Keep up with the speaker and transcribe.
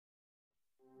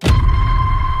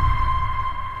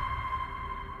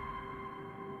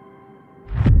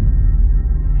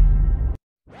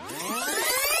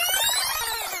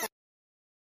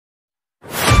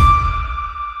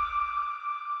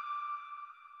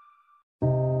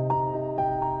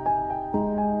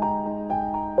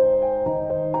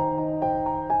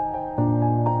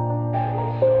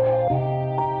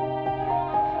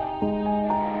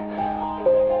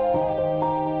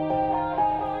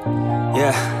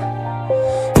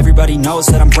Everybody knows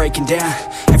that I'm breaking down.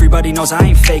 Everybody knows I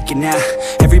ain't faking now.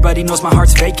 Everybody knows my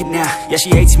heart's vacant now. Yeah, she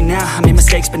hates me now, I made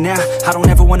mistakes but now I don't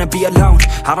ever wanna be alone.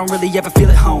 I don't really ever feel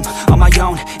at home. On my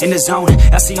own, in the zone,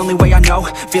 that's the only way I know.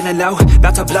 Feeling low,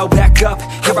 about to blow back up.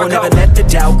 Here I won't ever let the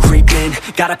doubt creep in.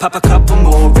 Gotta pop a couple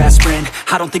more aspirin.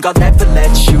 I don't think I'll ever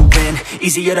let you in.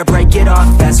 Easier to break it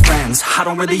off as friends. I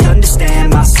don't really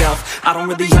understand myself. I don't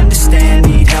really understand,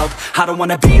 need help. I don't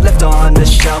wanna be left on the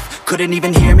shelf. Couldn't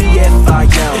even hear me if I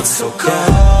yelled. It's so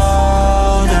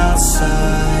cold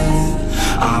outside,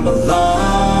 I'm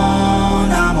alone,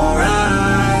 I'm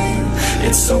alright.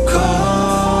 It's so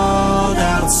cold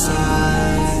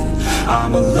outside,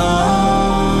 I'm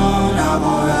alone, I'm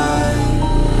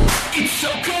alright. It's so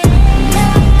cold.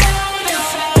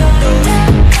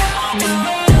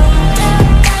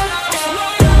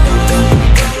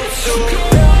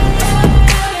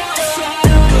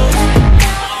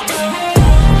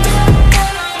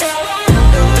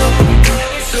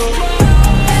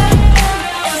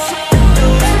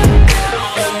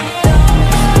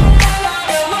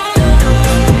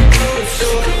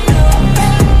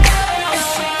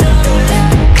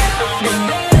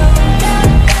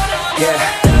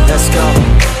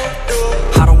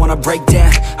 Break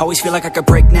down, always feel like I could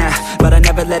break now, but I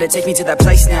never let it take me to that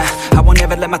place now. I won't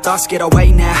ever let my thoughts get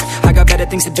away now. I got better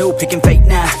things to do, picking fate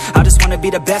now. I just wanna be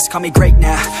the best, call me great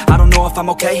now. I don't know if I'm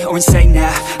okay or insane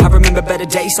now. I remember better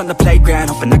days on the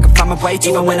playground, hoping I can find my way to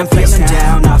even when I'm feeling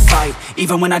down, I fight,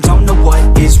 even when I don't know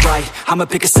what is right. I'ma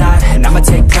pick a side, and I'ma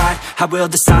take pride. I will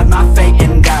decide my fate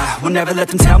and I will never let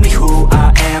them tell me who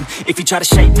I am. If you try to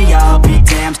shape me, I'll be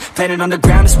damned. Planet on the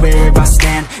ground is where I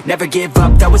stand. Never give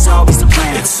up, that was always the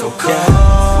plan. It's so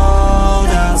cold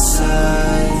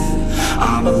outside,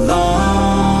 I'm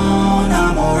alone,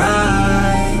 I'm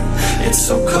alright. It's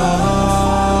so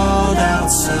cold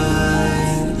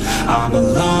outside, I'm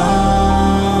alone.